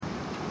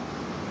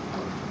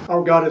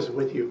Our God is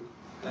with you.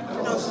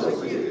 And also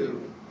with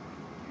you.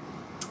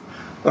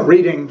 A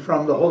reading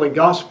from the Holy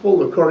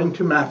Gospel according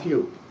to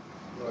Matthew.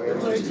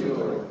 Glory to you,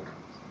 Lord.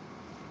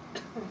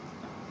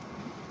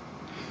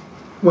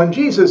 When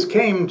Jesus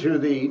came to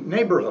the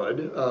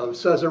neighborhood of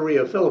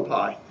Caesarea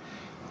Philippi,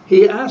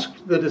 he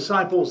asked the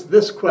disciples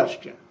this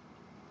question: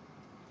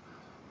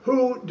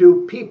 what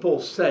do people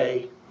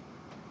say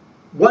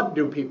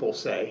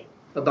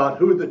about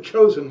who the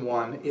chosen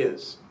one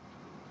is?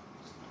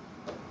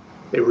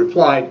 They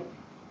replied,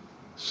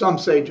 some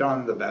say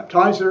John the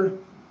Baptizer,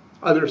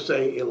 others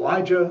say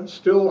Elijah,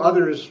 still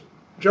others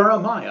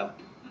Jeremiah,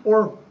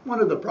 or one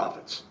of the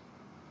prophets.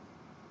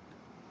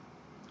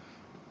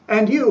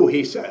 And you,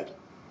 he said,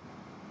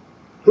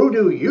 who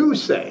do you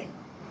say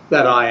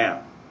that I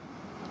am?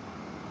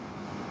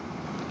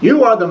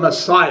 You are the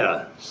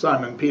Messiah,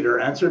 Simon Peter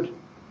answered,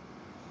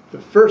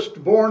 the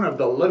firstborn of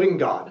the living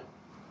God.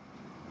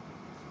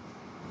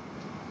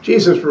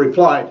 Jesus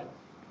replied,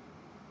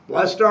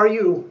 blessed are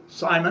you,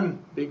 Simon,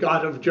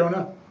 begot of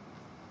Jonah.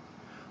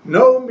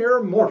 No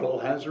mere mortal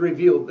has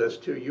revealed this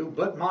to you,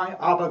 but my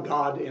Abba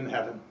God in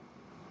heaven.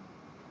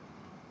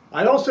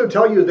 I also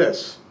tell you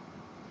this,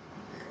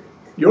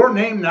 your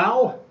name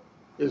now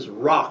is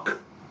Rock.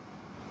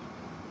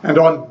 And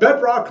on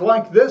bedrock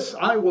like this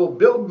I will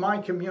build my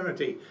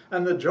community,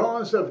 and the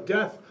jaws of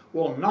death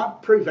will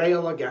not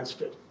prevail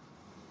against it.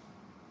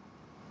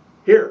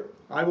 Here,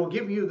 I will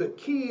give you the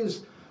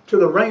keys to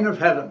the reign of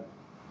heaven.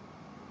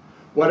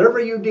 Whatever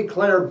you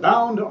declare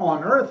bound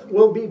on earth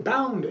will be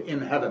bound in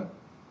heaven,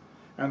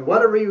 and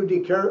whatever you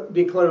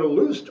declare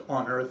loosed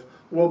on earth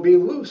will be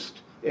loosed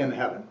in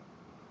heaven.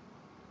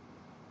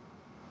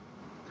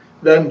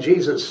 Then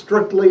Jesus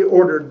strictly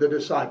ordered the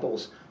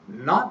disciples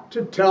not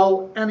to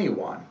tell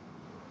anyone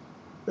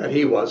that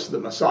he was the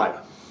Messiah.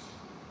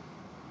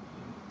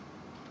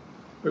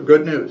 The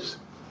good news.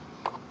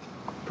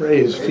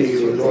 Praise to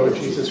you, Lord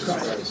Jesus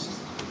Christ.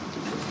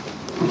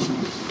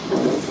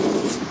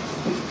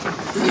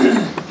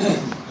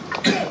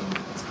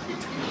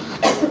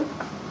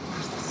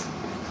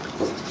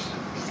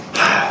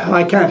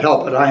 I can't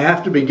help it. I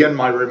have to begin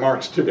my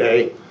remarks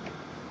today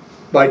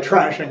by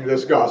trashing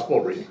this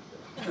gospel reading.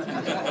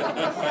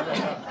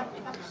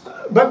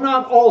 But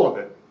not all of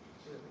it,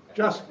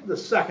 just the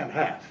second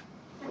half.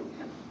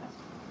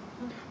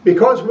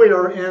 Because we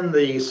are in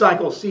the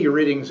Cycle C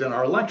readings in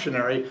our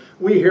lectionary,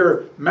 we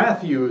hear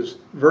Matthew's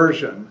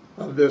version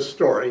of this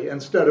story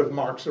instead of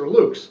Mark's or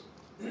Luke's.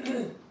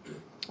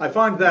 I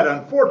find that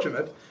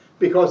unfortunate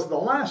because the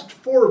last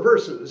 4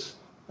 verses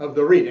of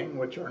the reading,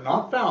 which are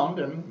not found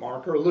in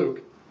Mark or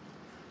Luke,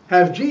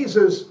 have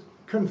Jesus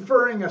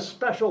conferring a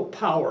special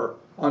power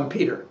on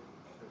Peter.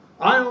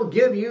 I'll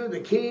give you the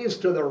keys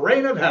to the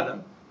reign of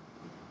heaven.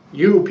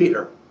 You,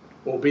 Peter,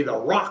 will be the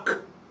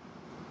rock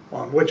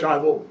on which I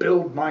will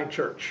build my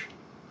church.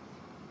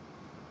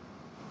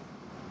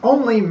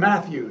 Only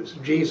Matthew's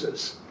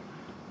Jesus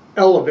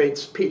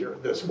elevates Peter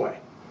this way.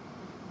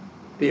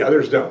 The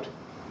others don't.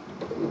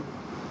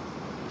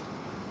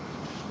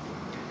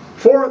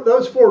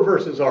 Those 4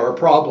 verses are a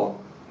problem.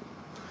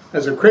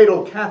 As a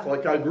cradle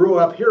Catholic, I grew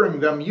up hearing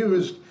them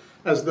used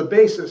as the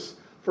basis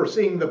for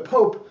seeing the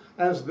Pope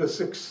as the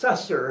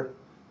successor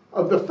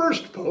of the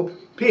first Pope,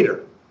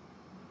 Peter.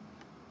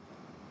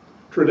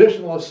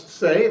 Traditionalists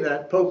say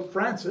that Pope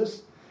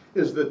Francis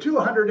is the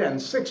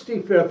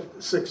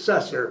 265th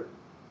successor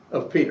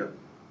of Peter.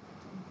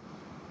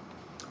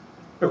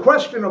 A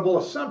questionable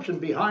assumption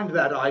behind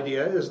that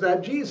idea is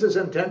that Jesus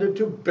intended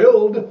to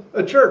build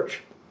a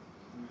church,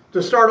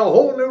 to start a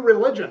whole new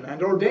religion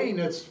and ordain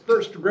its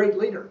first great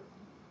leader.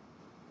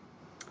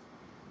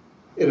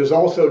 It is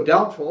also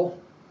doubtful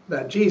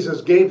that Jesus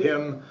gave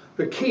him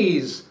the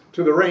keys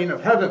to the reign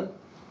of heaven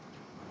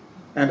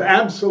and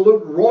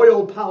absolute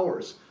royal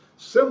powers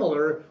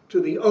similar to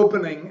the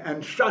opening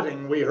and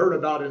shutting we heard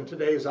about in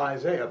today's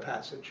Isaiah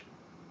passage.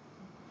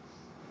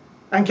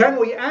 And can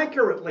we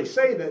accurately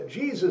say that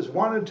Jesus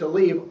wanted to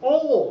leave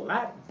all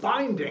that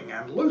binding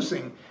and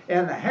loosing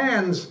in the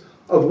hands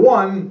of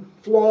one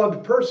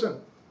flawed person?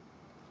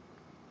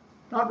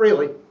 Not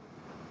really.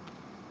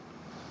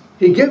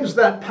 He gives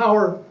that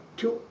power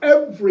to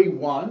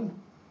everyone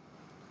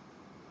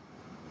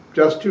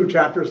just 2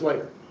 chapters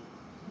later.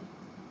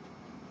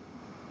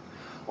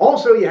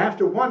 Also, you have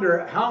to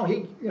wonder how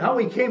he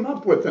came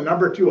up with the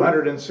number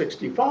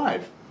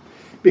 265,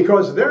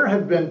 because there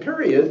have been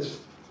periods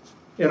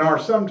in our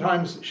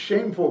sometimes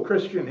shameful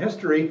Christian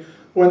history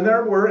when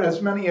there were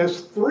as many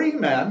as 3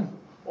 men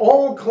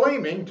all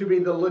claiming to be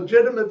the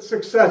legitimate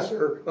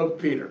successor of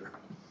Peter,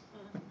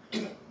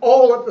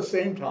 all at the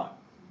same time.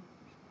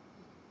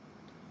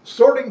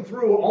 Sorting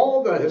through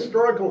all the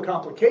historical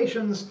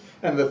complications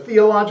and the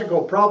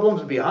theological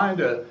problems behind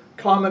a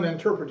common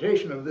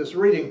interpretation of this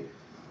reading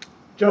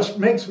just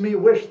makes me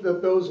wish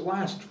that those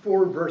last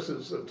 4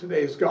 verses of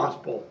today's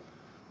gospel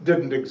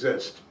didn't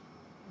exist.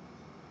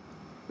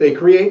 They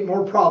create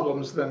more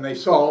problems than they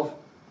solve,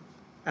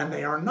 and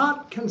they are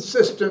not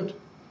consistent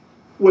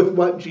with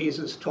what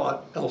Jesus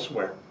taught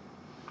elsewhere.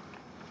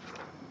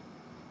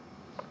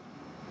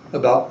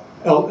 about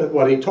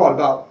what he taught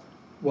about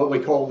what we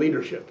call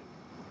leadership.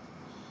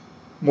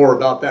 More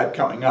about that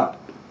coming up.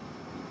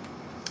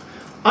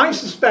 I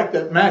suspect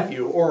that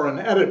Matthew, or an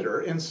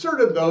editor,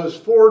 inserted those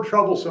 4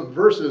 troublesome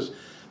verses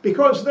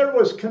because there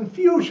was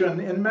confusion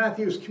in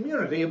Matthew's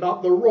community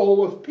about the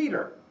role of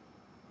Peter.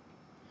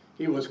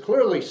 He was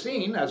clearly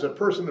seen as a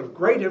person of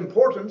great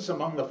importance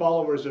among the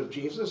followers of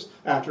Jesus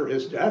after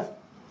his death,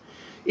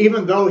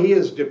 even though he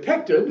is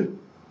depicted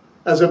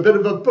as a bit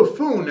of a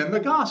buffoon in the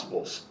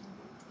Gospels,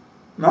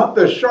 not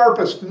the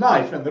sharpest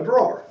knife in the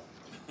drawer.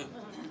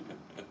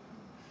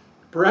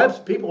 Perhaps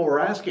people were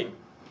asking,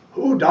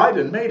 who died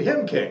and made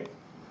him king?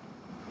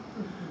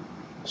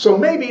 So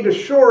maybe to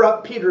shore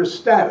up Peter's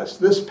status,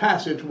 this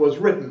passage was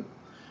written,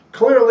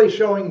 clearly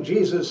showing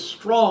Jesus'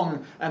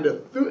 strong and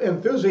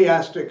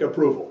enthusiastic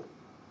approval.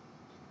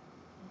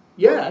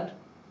 Yet,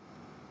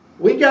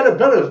 we get a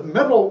bit of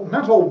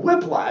mental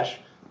whiplash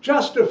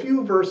just a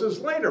few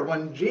verses later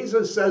when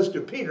Jesus says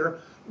to Peter,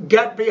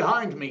 "Get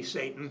behind me,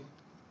 Satan."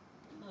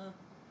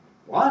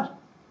 What?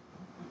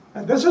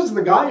 And this is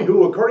the guy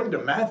who, according to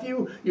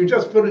Matthew, you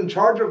just put in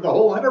charge of the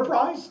whole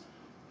enterprise?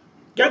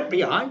 Get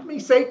behind me,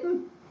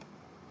 Satan?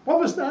 What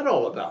was that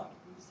all about?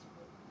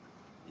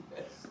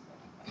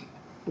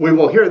 We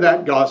will hear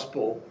that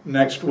gospel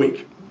next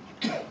week.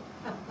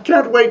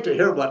 Can't wait to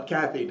hear what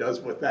Kathy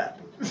does with that.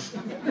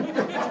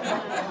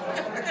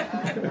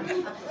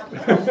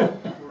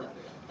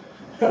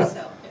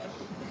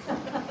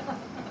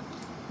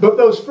 But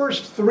those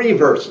first 3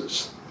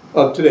 verses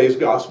of today's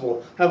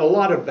gospel have a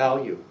lot of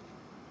value.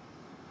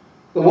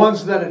 The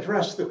ones that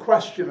address the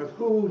question of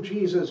who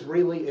Jesus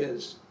really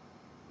is.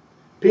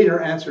 Peter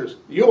answers,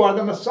 "You are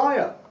the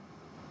Messiah."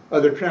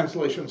 Other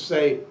translations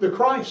say, "the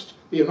Christ,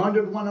 the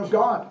anointed one of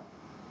God."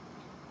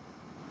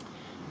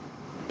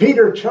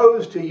 Peter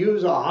chose to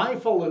use a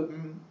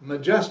highfalutin,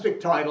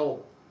 majestic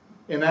title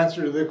in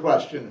answer to the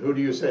question, "Who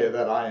do you say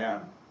that I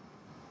am?"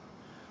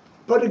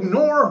 But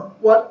ignore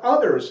what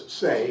others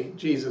say,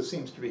 Jesus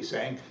seems to be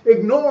saying.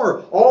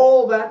 Ignore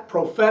all that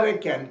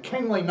prophetic and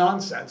kingly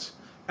nonsense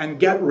and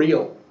get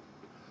real.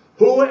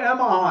 Who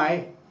am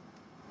I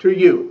to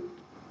you?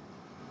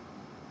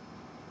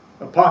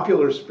 A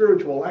popular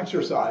spiritual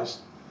exercise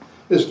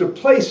is to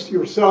place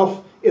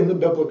yourself in the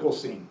biblical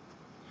scene.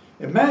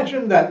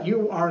 Imagine that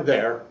you are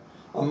there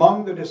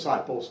among the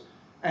disciples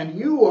and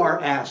you are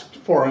asked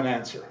for an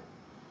answer.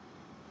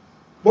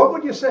 What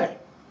would you say?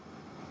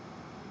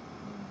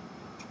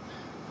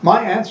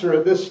 My answer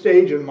at this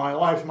stage in my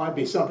life might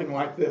be something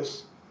like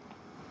this.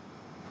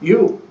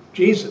 You,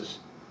 Jesus,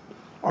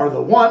 are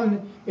the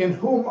one in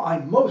whom I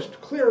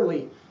most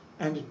clearly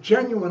and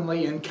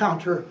genuinely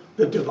encounter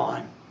the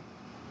divine,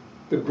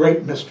 the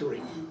great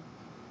mystery.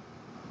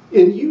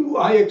 In you,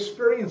 I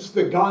experience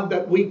the God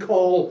that we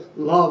call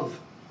love.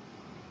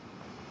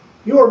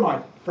 You're my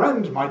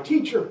friend, my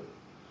teacher,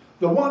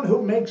 the one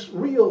who makes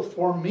real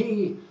for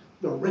me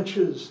the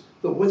riches,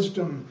 the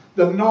wisdom,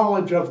 the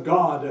knowledge of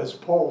God, as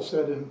Paul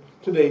said in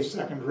today's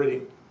second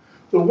reading.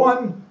 The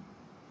one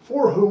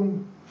for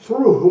whom,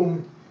 through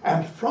whom,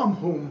 and from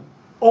whom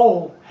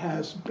all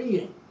has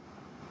being.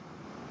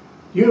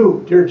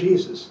 You, dear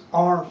Jesus,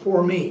 are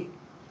for me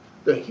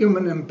the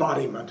human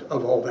embodiment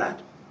of all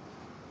that.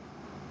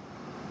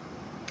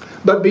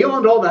 But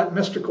beyond all that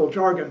mystical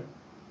jargon,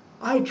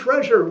 I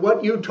treasure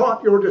what you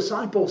taught your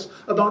disciples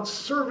about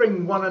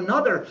serving one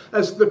another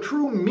as the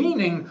true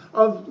meaning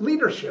of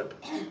leadership.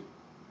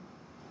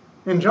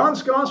 In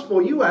John's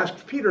Gospel, you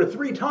asked Peter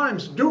 3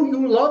 times, "Do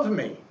you love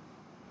me?"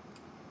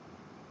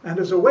 And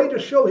as a way to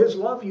show his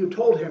love, you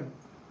told him,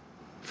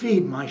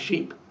 "Feed my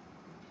sheep."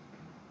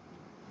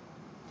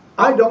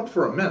 I don't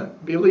for a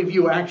minute believe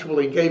you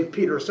actually gave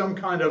Peter some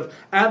kind of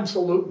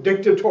absolute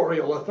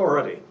dictatorial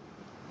authority.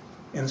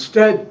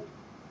 Instead,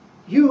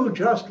 you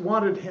just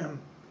wanted him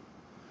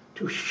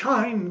to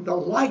shine the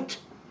light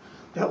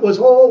that was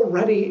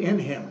already in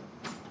him.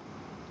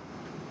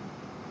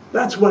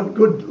 That's what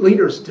good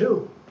leaders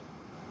do.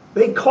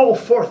 They call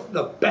forth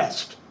the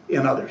best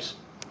in others.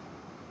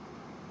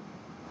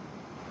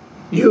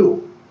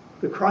 You,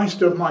 the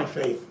Christ of my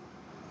faith,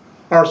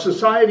 are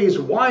society's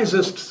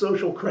wisest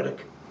social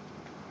critic.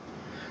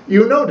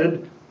 You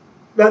noted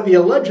that the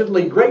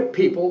allegedly great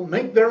people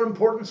make their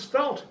importance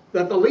felt,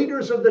 that the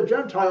leaders of the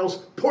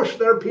Gentiles push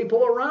their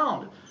people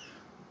around.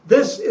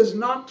 This is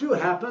not to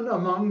happen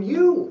among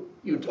you,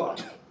 you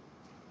taught.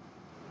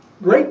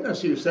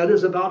 Greatness, you said,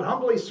 is about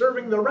humbly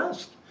serving the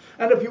rest.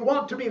 And if you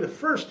want to be the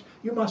first,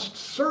 you must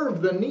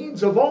serve the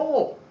needs of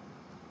all.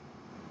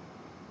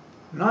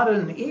 Not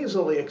an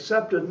easily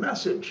accepted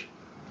message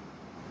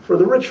for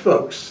the rich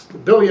folks, the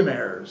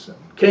billionaires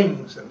and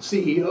kings and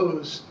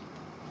CEOs.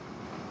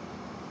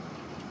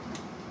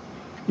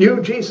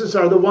 You, Jesus,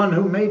 are the one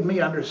who made me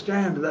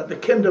understand that the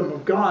kingdom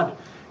of God,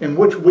 in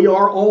which we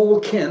are all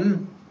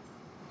kin,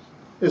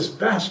 is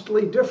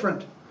vastly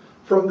different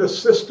from the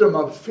system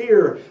of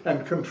fear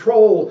and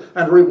control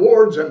and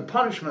rewards and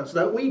punishments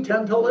that we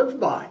tend to live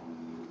by.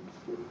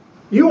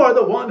 You are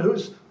the one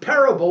whose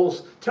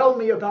parables tell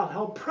me about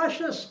how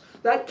precious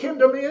that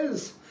kingdom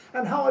is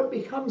and how it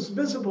becomes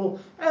visible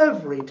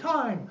every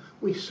time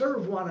we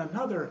serve one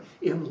another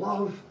in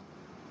love.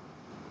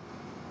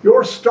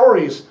 Your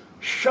stories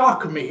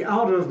shock me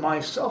out of my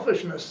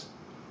selfishness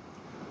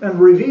and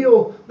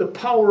reveal the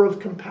power of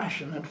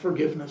compassion and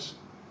forgiveness.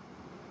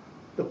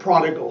 The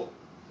prodigal,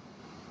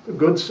 the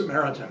good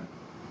Samaritan,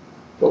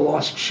 the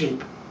lost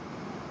sheep.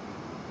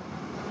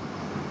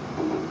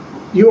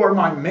 You are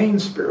my main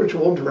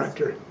spiritual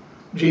director,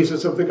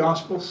 Jesus of the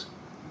Gospels.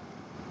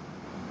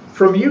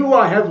 From you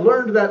I have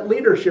learned that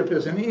leadership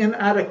is an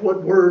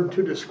inadequate word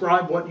to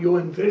describe what you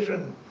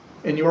envision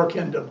in your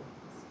kingdom.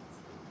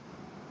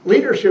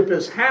 Leadership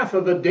is half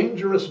of a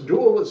dangerous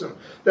dualism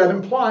that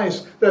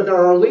implies that there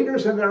are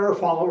leaders and there are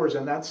followers,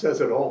 and that says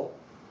it all.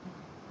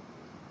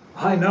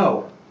 I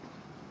know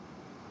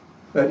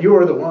that you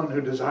are the one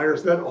who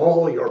desires that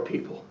all your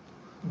people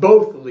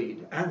both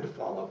lead and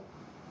follow.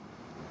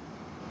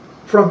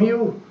 From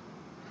you,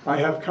 I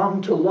have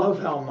come to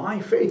love how my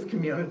faith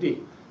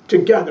community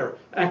together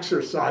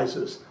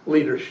exercises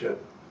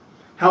leadership,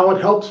 how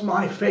it helps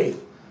my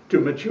faith to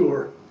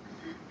mature.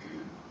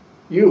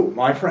 You,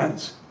 my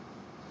friends,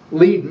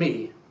 lead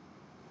me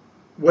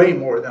way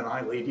more than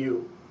I lead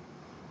you.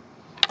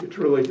 You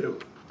truly do.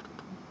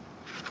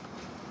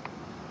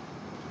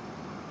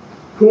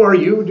 Who are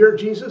you, dear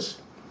Jesus?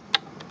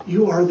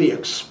 You are the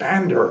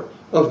expander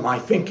of my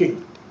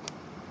thinking.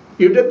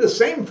 You did the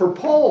same for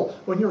Paul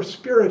when your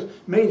Spirit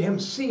made him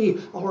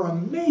see our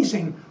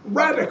amazing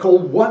radical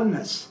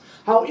oneness.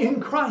 How in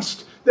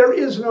Christ there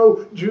is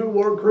no Jew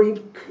or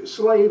Greek,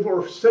 slave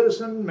or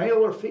citizen, male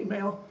or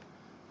female.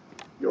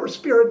 Your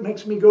Spirit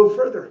makes me go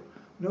further.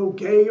 No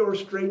gay or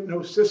straight, no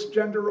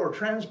cisgender or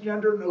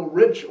transgender, no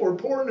rich or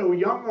poor, no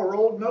young or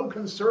old, no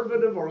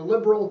conservative or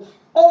liberal.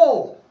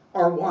 All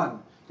are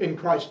one in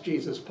Christ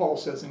Jesus, Paul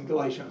says in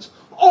Galatians.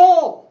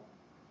 All!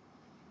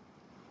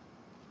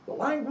 The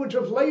language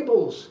of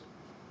labels,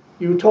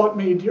 you taught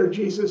me, dear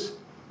Jesus,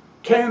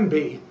 can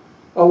be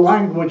a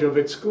language of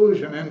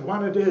exclusion, and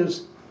when it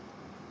is,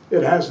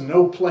 it has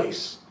no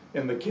place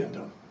in the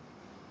kingdom.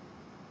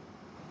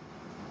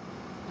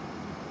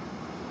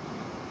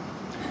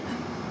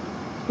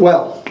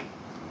 Well,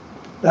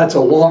 that's a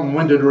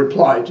long-winded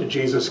reply to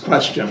Jesus'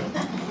 question,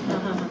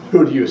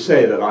 who do you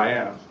say that I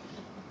am?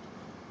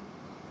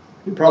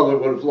 He probably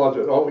would have loved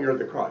it. Oh, you're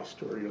the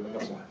Christ, or you're the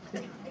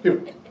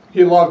Messiah.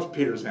 He loved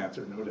Peter's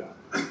answer, no doubt.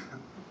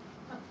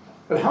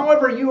 But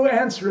however you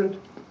answer it,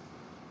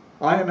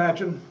 I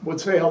imagine, would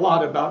say a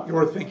lot about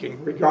your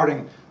thinking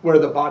regarding where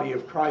the body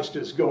of Christ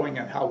is going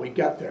and how we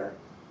get there.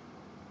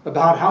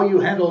 About how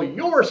you handle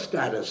your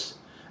status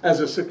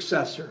as a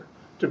successor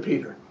to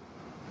Peter.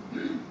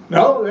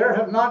 No, there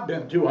have not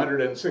been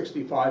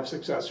 265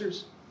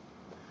 successors.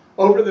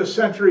 Over the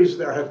centuries,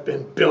 there have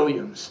been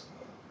billions.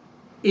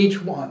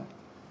 Each one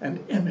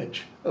an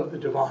image of the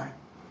divine.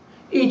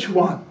 Each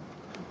one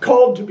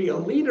called to be a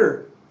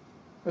leader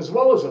as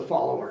well as a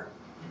follower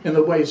in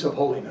the ways of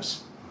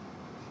holiness.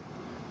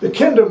 The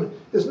kingdom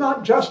is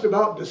not just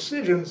about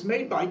decisions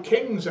made by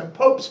kings and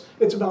popes.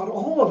 It's about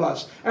all of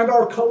us and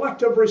our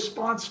collective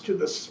response to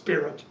the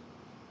Spirit.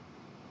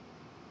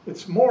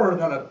 It's more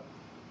than a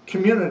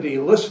community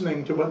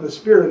listening to what the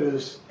Spirit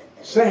is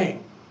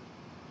saying.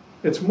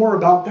 It's more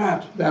about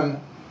that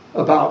than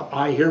about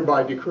I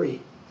hereby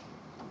decree.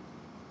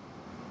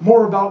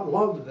 More about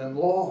love than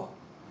law.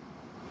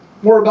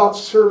 More about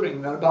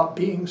serving than about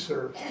being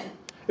served.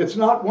 It's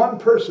not one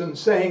person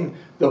saying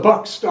the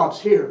buck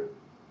stops here.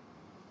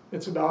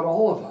 It's about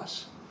all of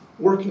us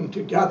working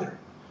together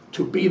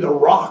to be the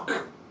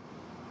rock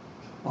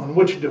on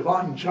which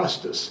divine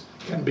justice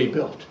can be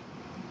built.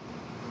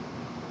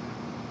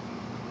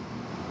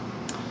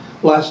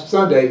 Last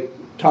Sunday,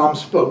 Tom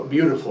spoke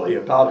beautifully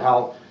about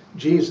how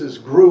Jesus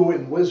grew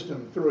in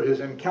wisdom through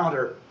his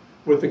encounter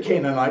with the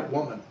Canaanite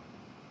woman.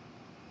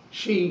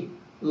 She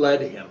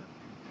led him.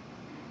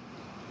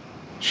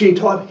 She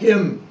taught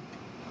him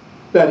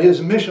that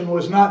his mission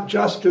was not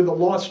just to the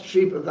lost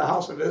sheep of the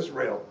house of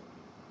Israel.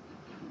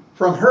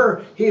 From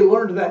her, he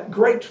learned that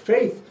great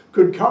faith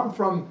could come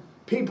from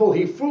people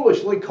he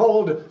foolishly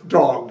called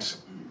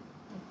dogs.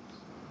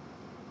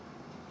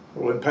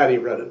 Or when Patty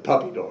read it,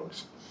 puppy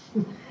dogs.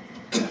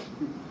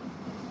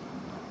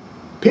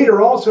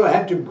 Peter also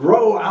had to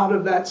grow out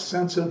of that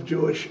sense of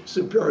Jewish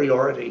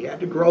superiority. He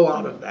had to grow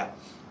out of that.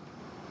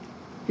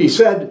 He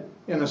said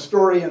in a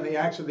story in the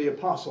Acts of the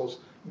Apostles,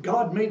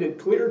 God made it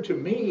clear to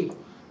me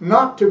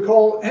not to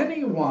call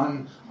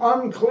anyone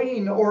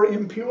unclean or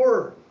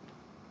impure.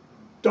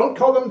 Don't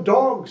call them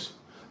dogs.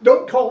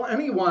 Don't call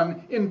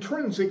anyone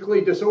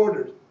intrinsically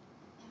disordered.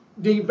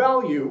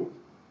 Devalue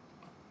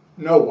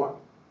no one.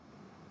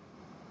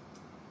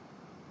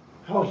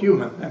 How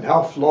human and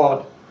how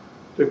flawed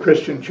the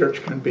Christian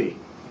church can be.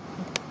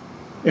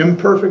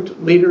 Imperfect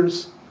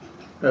leaders,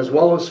 as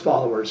well as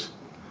followers,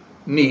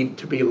 need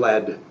to be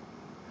led.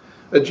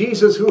 A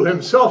Jesus who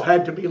himself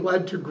had to be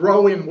led to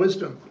grow in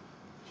wisdom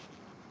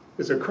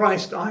is a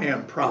Christ I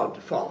am proud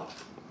to follow.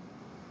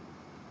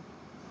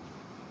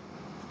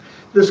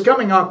 This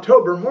coming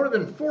October, more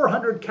than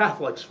 400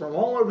 Catholics from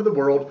all over the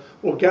world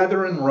will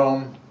gather in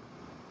Rome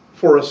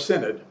for a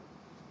synod,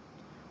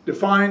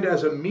 defined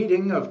as a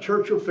meeting of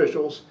church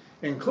officials,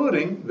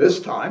 including, this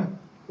time,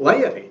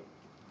 laity,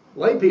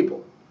 lay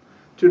people,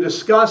 to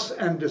discuss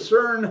and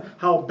discern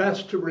how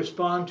best to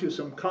respond to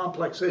some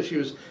complex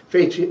issues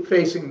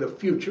facing the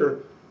future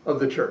of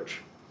the church.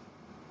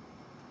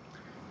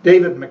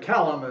 David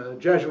McCallum, a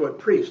Jesuit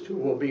priest who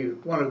will be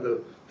one of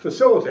the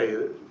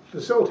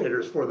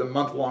facilitators for the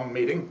month-long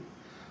meeting,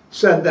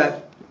 said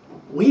that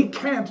we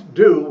can't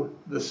do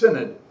the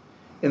synod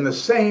in the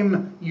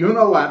same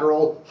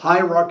unilateral,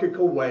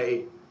 hierarchical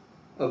way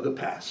of the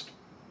past.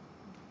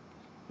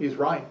 He's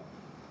right.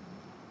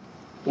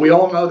 We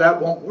all know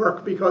that won't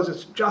work because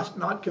it's just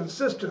not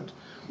consistent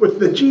with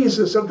the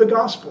Jesus of the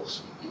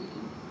Gospels.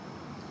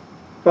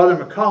 Father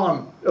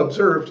McCallum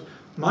observed,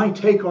 "My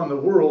take on the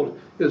world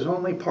is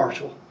only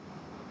partial,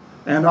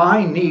 and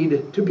I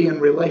need to be in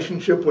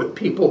relationship with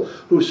people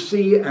who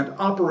see and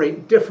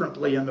operate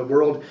differently in the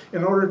world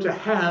in order to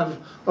have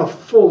a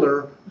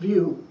fuller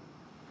view."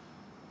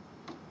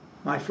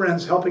 My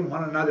friends, helping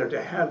one another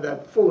to have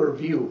that fuller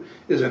view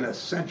is an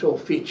essential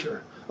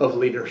feature of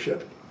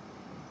leadership.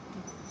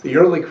 The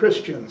early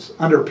Christians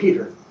under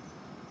Peter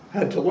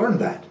had to learn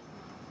that.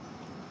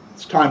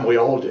 It's time we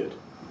all did.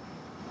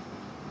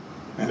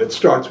 And it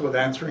starts with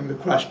answering the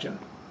question,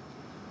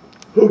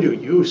 who do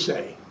you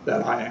say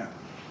that I am?